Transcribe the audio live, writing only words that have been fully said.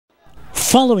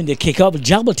Following the kick-off,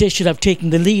 Jabloteh should have taken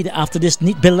the lead after this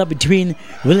neat build-up between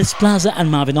Willis Plaza and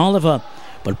Marvin Oliver,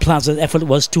 but Plaza's effort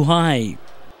was too high.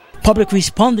 Public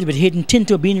responded with Hayden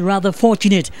Tinto being rather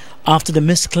fortunate after the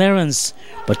missed clearance,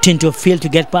 but Tinto failed to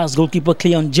get past goalkeeper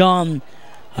Cleon John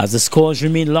as the scores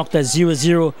remained locked at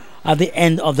 0-0 at the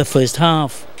end of the first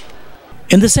half.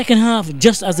 In the second half,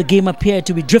 just as the game appeared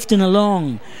to be drifting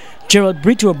along, Gerald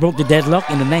Brito broke the deadlock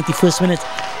in the 91st minute,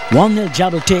 1-0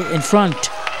 Jabloteh in front.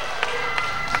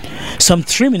 Some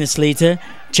 3 minutes later,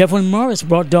 Jevon Morris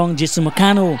brought down Jason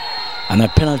Macano and a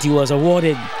penalty was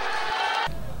awarded.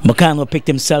 Macano picked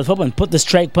himself up and put the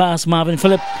strike past Marvin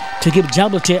Phillip to give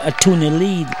Jabloteh a 2-0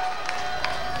 lead.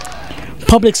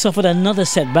 Public suffered another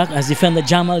setback as defender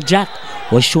Jamal Jack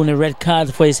was shown a red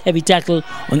card for his heavy tackle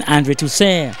on Andre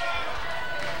Toussaint.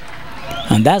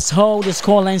 And that's how the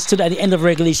scoreline stood at the end of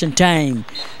regulation time.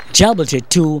 Jabloteh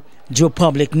 2, Joe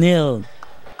Public 0.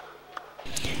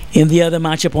 In the other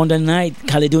matchup on the night,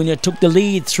 Caledonia took the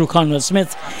lead through Conrad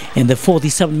Smith in the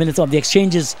 47 minutes of the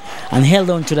exchanges and held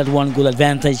on to that 1-goal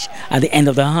advantage at the end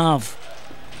of the half.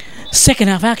 Second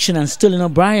half action and Sterling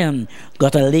O'Brien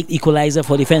got a late equalizer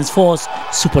for Defence Force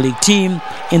Super League team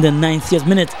in the 90th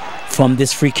minute from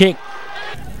this free kick.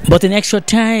 But in extra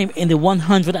time, in the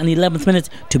 111th minute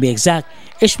to be exact,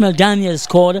 Ishmael Daniels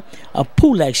scored a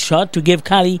pull-leg shot to give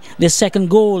Cali their second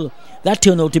goal. That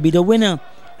turned out to be the winner.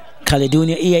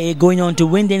 Caledonia EIA going on to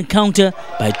win the encounter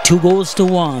by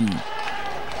 2-1.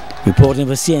 Reporting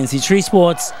for CNC3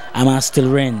 Sports, I'm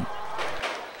Astil Wren.